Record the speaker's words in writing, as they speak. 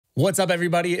What's up,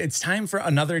 everybody? It's time for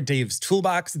another Dave's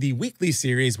Toolbox, the weekly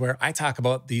series where I talk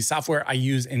about the software I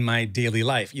use in my daily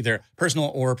life, either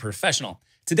personal or professional.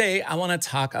 Today, I want to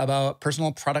talk about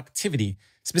personal productivity,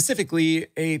 specifically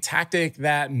a tactic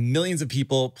that millions of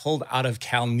people pulled out of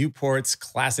Cal Newport's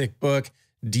classic book,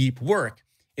 Deep Work.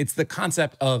 It's the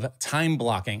concept of time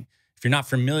blocking. If you're not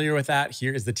familiar with that,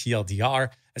 here is the TLDR.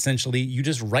 Essentially, you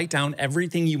just write down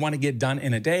everything you want to get done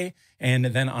in a day, and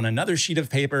then on another sheet of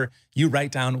paper, you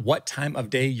write down what time of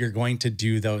day you're going to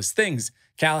do those things.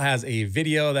 Cal has a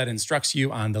video that instructs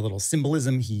you on the little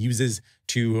symbolism he uses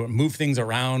to move things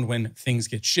around when things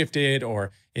get shifted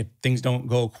or if things don't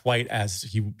go quite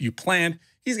as you planned.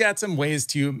 He's got some ways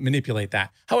to manipulate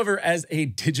that. However, as a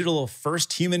digital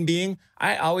first human being,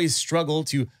 I always struggle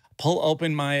to pull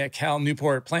open my Cal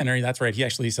Newport planner. That's right, he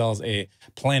actually sells a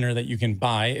planner that you can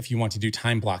buy if you want to do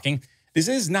time blocking. This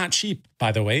is not cheap,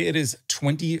 by the way. It is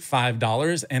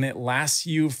 $25 and it lasts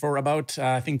you for about,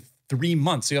 I think, 3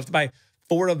 months. So you have to buy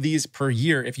 4 of these per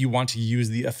year if you want to use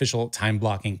the official time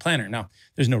blocking planner. Now,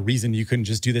 there's no reason you couldn't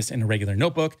just do this in a regular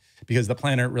notebook because the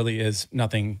planner really is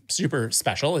nothing super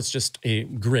special. It's just a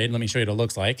grid. Let me show you what it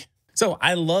looks like. So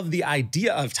I love the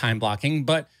idea of time blocking,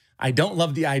 but I don't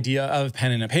love the idea of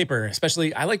pen and a paper.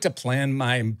 Especially, I like to plan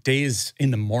my days in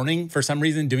the morning. For some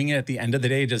reason, doing it at the end of the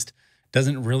day just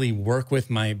doesn't really work with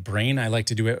my brain. I like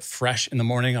to do it fresh in the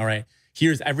morning. All right,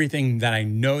 here's everything that I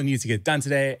know needs to get done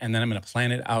today, and then I'm gonna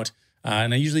plan it out.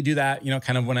 And I usually do that,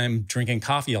 kind of when I'm drinking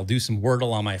coffee. I'll do some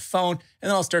Wordle on my phone, and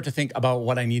then I'll start to think about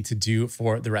what I need to do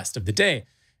for the rest of the day.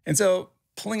 And so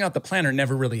pulling out the planner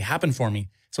never really happened for me.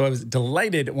 So I was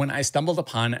delighted when I stumbled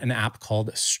upon an app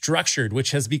called Structured,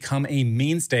 which has become a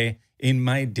mainstay in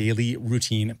my daily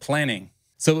routine planning.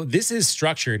 So this is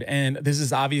Structured, and this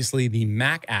is obviously the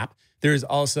Mac app. There's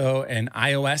also an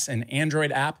iOS and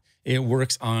Android app. It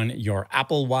works on your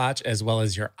Apple Watch as well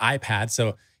as your iPad.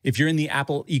 So if you're in the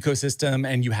Apple ecosystem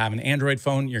and you have an Android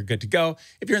phone, you're good to go.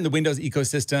 If you're in the Windows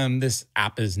ecosystem, this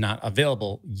app is not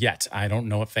available yet. I don't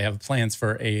know if they have plans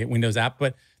for a Windows app,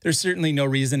 but there's certainly no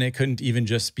reason it couldn't even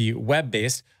just be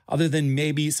web-based, other than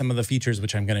maybe some of the features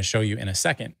which I'm going to show you in a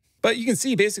second. But you can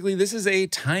see basically this is a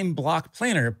time block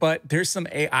planner, but there's some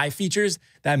AI features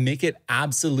that make it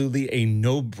absolutely a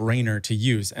no-brainer to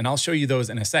use. And I'll show you those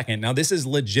in a second. Now, this is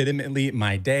legitimately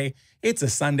my day. It's a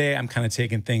Sunday. I'm kind of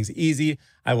taking things easy.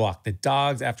 I walked the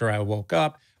dogs after I woke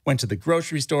up, went to the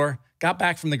grocery store, got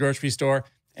back from the grocery store,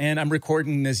 and I'm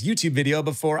recording this YouTube video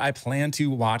before I plan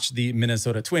to watch the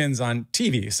Minnesota Twins on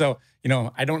TV. So,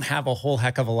 I don't have a whole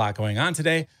heck of a lot going on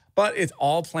today, but it's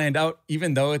all planned out,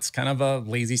 even though it's kind of a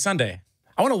lazy Sunday.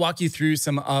 I want to walk you through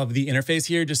some of the interface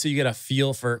here just so you get a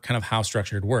feel for kind of how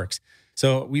Structured works.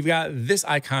 So we've got this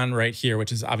icon right here,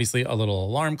 which is obviously a little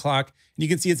alarm clock. And you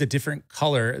can see it's a different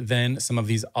color than some of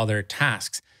these other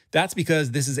tasks. That's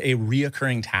because this is a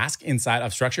reoccurring task inside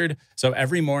of Structured. So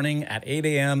every morning at 8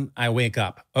 a.m., I wake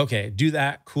up. Okay, do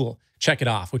that, cool. Check it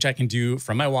off, which I can do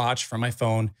from my watch, from my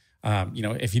phone.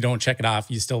 If you don't check it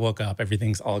off, you still woke up,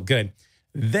 everything's all good.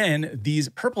 Then these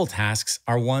purple tasks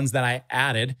are ones that I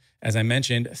added, as I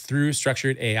mentioned, through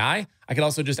Structured AI. I could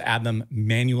also just add them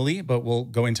manually, but we'll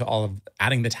go into all of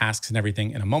adding the tasks and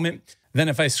everything in a moment. Then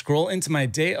if I scroll into my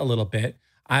day a little bit,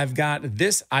 I've got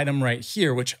this item right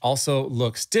here, which also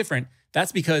looks different.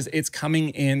 That's because it's coming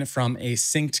in from a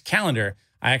synced calendar.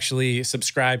 I actually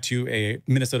subscribe to a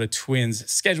Minnesota Twins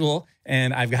schedule,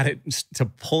 and I've got it to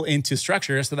pull into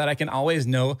Structure so that I can always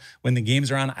know when the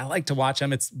games are on. I like to watch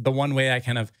them. It's the one way I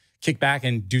kind of kick back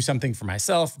and do something for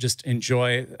myself, just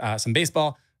enjoy some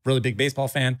baseball. Really big baseball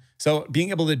fan. So being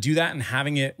able to do that and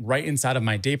having it right inside of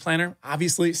my day planner,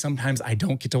 obviously sometimes I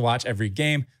don't get to watch every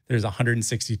game. There's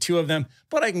 162 of them,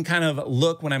 but I can kind of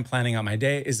look when I'm planning out my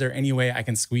day. Is there any way I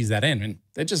can squeeze that in? And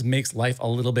it just makes life a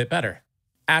little bit better.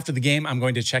 After the game, I'm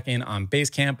going to check in on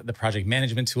Basecamp, the project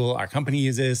management tool our company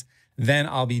uses. Then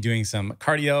I'll be doing some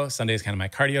cardio. Sunday is kind of my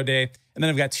cardio day. And then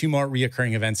I've got 2 more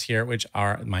reoccurring events here, which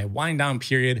are my wind down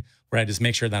period, where I just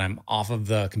make sure that I'm off of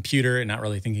the computer and not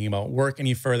really thinking about work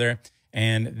any further.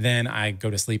 And then I go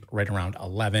to sleep right around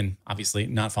 11, obviously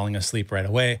not falling asleep right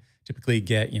away. Typically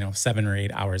get, 7 or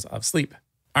 8 hours of sleep.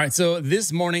 All right, so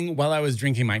this morning while I was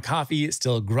drinking my coffee,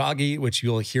 still groggy, which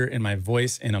you'll hear in my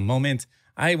voice in a moment,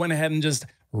 I went ahead and just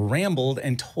rambled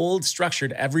and told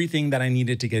Structured everything that I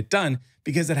needed to get done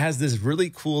because it has this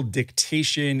really cool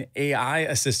dictation AI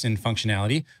assistant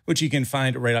functionality, which you can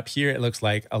find right up here. It looks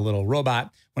like a little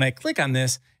robot. When I click on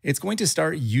this, it's going to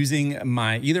start using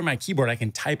either my keyboard, I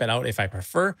can type it out if I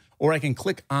prefer, or I can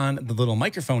click on the little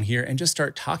microphone here and just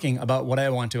start talking about what I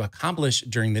want to accomplish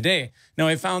during the day. Now,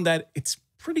 I found that it's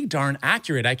pretty darn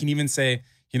accurate. I can even say,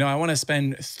 I want to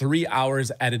spend 3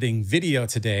 hours editing video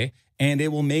today, and it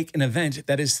will make an event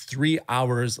that is 3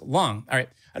 hours long. All right,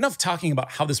 enough talking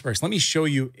about how this works. Let me show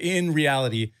you in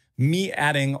reality, me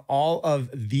adding all of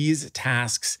these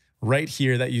tasks right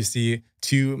here that you see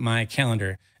to my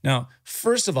calendar. Now,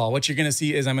 first of all, what you're gonna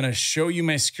see is I'm gonna show you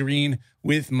my screen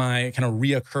with my kind of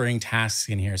reoccurring tasks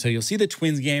in here. So you'll see the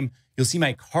Twins game, you'll see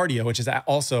my cardio, which is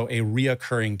also a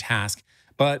reoccurring task.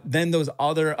 But then those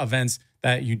other events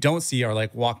that you don't see are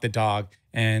like walk the dog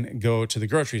and go to the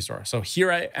grocery store. So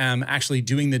here I am actually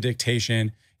doing the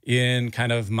dictation in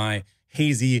kind of my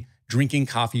hazy drinking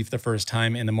coffee for the first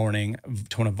time in the morning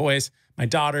tone of voice. My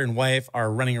daughter and wife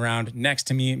are running around next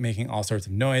to me, making all sorts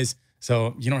of noise.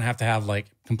 So you don't have to have like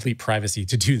complete privacy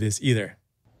to do this either.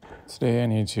 Today I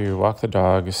need to walk the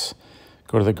dogs,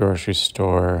 go to the grocery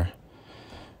store,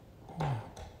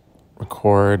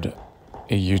 record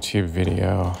a YouTube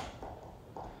video,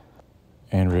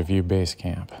 and review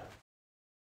Basecamp.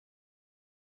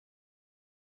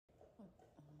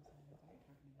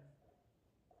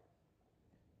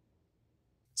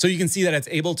 So you can see that it's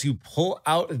able to pull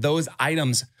out those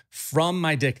items from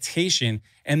my dictation,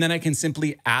 and then I can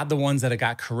simply add the ones that I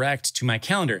got correct to my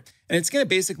calendar. And it's gonna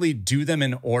basically do them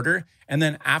in order. And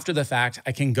then after the fact,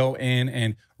 I can go in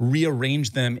and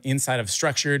rearrange them inside of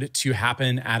Structured to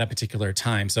happen at a particular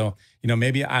time. So,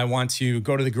 maybe I want to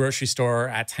go to the grocery store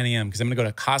at 10 a.m. because I'm gonna go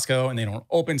to Costco and they don't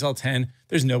open until 10.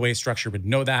 There's no way Structured would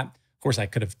know that. Of course, I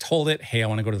could have told it, hey, I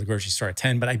wanna go to the grocery store at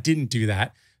 10, but I didn't do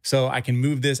that. So I can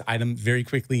move this item very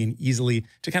quickly and easily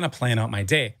to kind of plan out my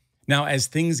day. Now, as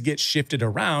things get shifted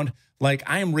around, like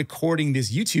I am recording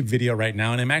this YouTube video right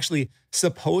now, and I'm actually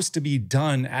supposed to be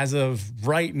done as of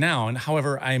right now. And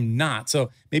however, I'm not. So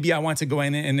maybe I want to go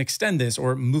in and extend this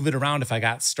or move it around if I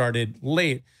got started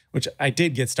late, which I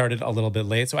did get started a little bit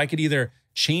late. So I could either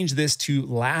change this to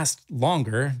last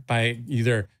longer by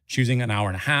either choosing an hour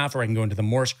and a half, or I can go into the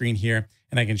more screen here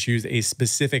and I can choose a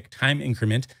specific time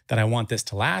increment that I want this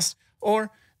to last.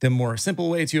 Or the more simple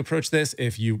way to approach this,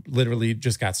 if you literally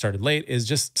just got started late, is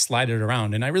just slide it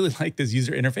around. And I really like this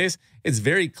user interface. It's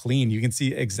very clean. You can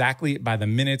see exactly by the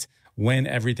minute when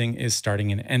everything is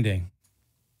starting and ending.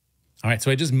 All right,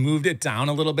 so I just moved it down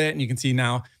a little bit, and you can see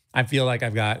now I feel like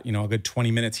I've got a good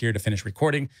 20 minutes here to finish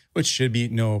recording, which should be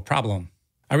no problem.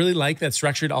 I really like that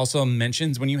Structured also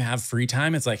mentions when you have free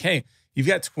time, it's like, hey, you've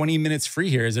got 20 minutes free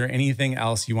here. Is there anything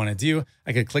else you want to do?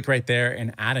 I could click right there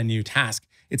and add a new task.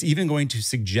 It's even going to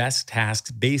suggest tasks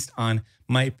based on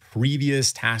my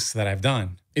previous tasks that I've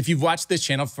done. If you've watched this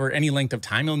channel for any length of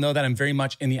time, you'll know that I'm very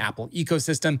much in the Apple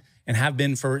ecosystem and have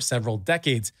been for several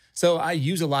decades. So I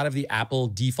use a lot of the Apple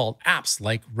default apps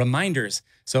like reminders.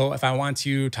 So if I want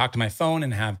to talk to my phone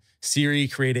and have Siri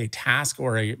create a task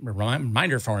or a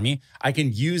reminder for me, I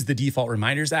can use the default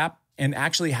reminders app and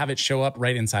actually have it show up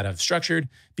right inside of Structured,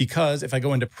 because if I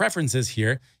go into preferences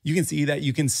here, you can see that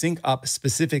you can sync up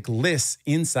specific lists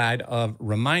inside of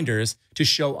reminders to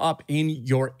show up in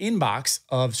your inbox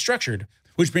of Structured,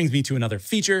 which brings me to another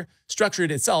feature.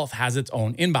 Structured itself has its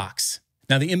own inbox.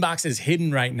 Now the inbox is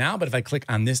hidden right now, but if I click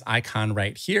on this icon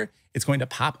right here, it's going to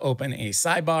pop open a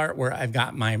sidebar where I've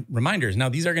got my reminders. Now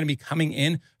these are going to be coming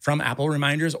in from Apple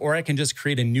Reminders, or I can just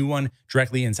create a new one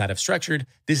directly inside of Structured.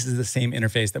 This is the same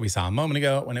interface that we saw a moment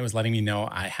ago when it was letting me know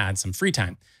I had some free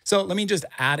time. So let me just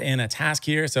add in a task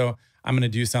here. So I'm going to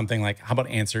do something like, how about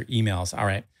answer emails? All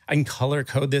right, I can color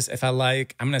code this if I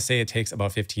like. I'm going to say it takes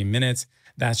about 15 minutes.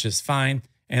 That's just fine.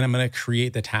 And I'm going to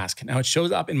create the task. Now it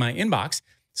shows up in my inbox.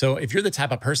 So if you're the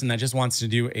type of person that just wants to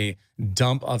do a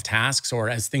dump of tasks, or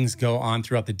as things go on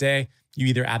throughout the day, you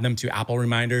either add them to Apple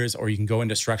Reminders or you can go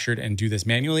into Structured and do this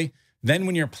manually. Then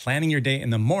when you're planning your day in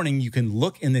the morning, you can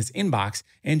look in this inbox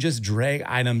and just drag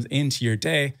items into your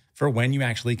day for when you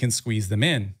actually can squeeze them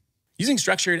in. Using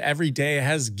Structured every day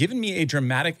has given me a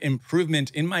dramatic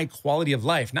improvement in my quality of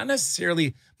life, not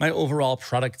necessarily my overall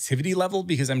productivity level,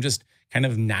 because I'm just kind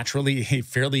of naturally a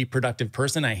fairly productive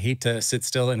person. I hate to sit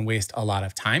still and waste a lot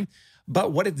of time.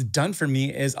 But what it's done for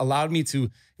me is allowed me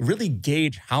to really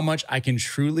gauge how much I can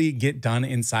truly get done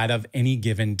inside of any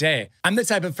given day. I'm the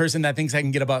type of person that thinks I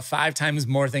can get about 5 times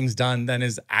more things done than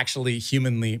is actually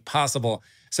humanly possible.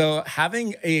 So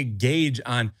having a gauge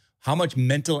on how much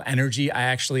mental energy I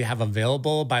actually have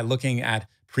available by looking at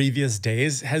previous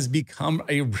days has become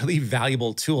a really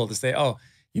valuable tool to say, oh,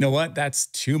 you know what? That's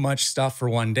too much stuff for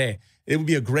one day. It would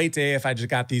be a great day if I just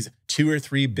got these 2 or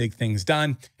 3 big things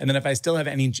done. And then if I still have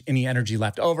any energy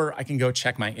left over, I can go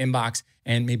check my inbox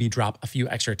and maybe drop a few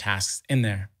extra tasks in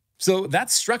there. So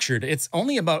that's Structured. It's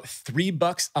only about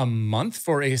 $3 a month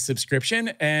for a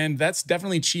subscription. And that's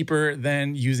definitely cheaper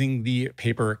than using the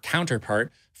paper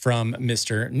counterpart from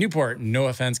Mr. Newport. No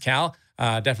offense, Cal.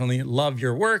 Definitely love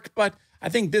your work, but I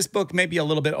think this book may be a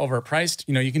little bit overpriced.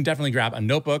 You can definitely grab a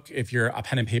notebook if you're a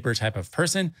pen and paper type of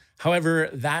person. However,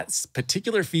 that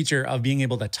particular feature of being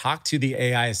able to talk to the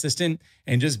AI assistant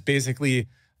and just basically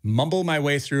mumble my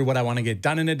way through what I want to get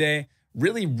done in a day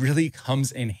really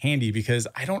comes in handy, because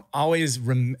I don't always,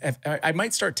 I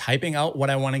might start typing out what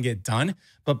I want to get done,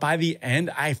 but by the end,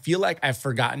 I feel like I've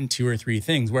forgotten 2 or 3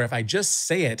 things, where if I just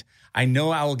say it, I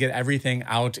know I will get everything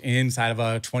out inside of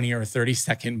a 20 or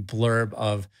 30-second blurb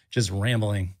of just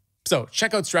rambling. So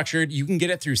check out Structured. You can get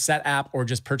it through Setapp or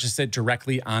just purchase it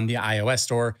directly on the iOS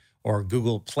store or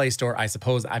Google Play Store, I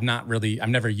suppose. I've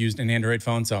never used an Android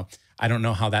phone, so I don't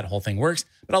know how that whole thing works,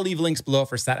 but I'll leave links below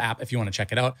for Setapp if you want to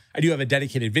check it out. I do have a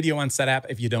dedicated video on Setapp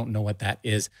if you don't know what that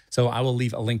is, so I will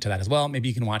leave a link to that as well. Maybe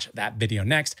you can watch that video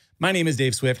next. My name is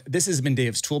Dave Swift. This has been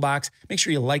Dave's Toolbox. Make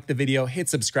sure you like the video, hit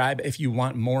subscribe if you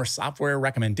want more software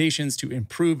recommendations to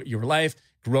improve your life,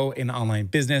 grow an online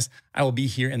business. I will be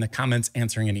here in the comments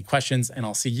answering any questions, and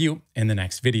I'll see you in the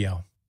next video.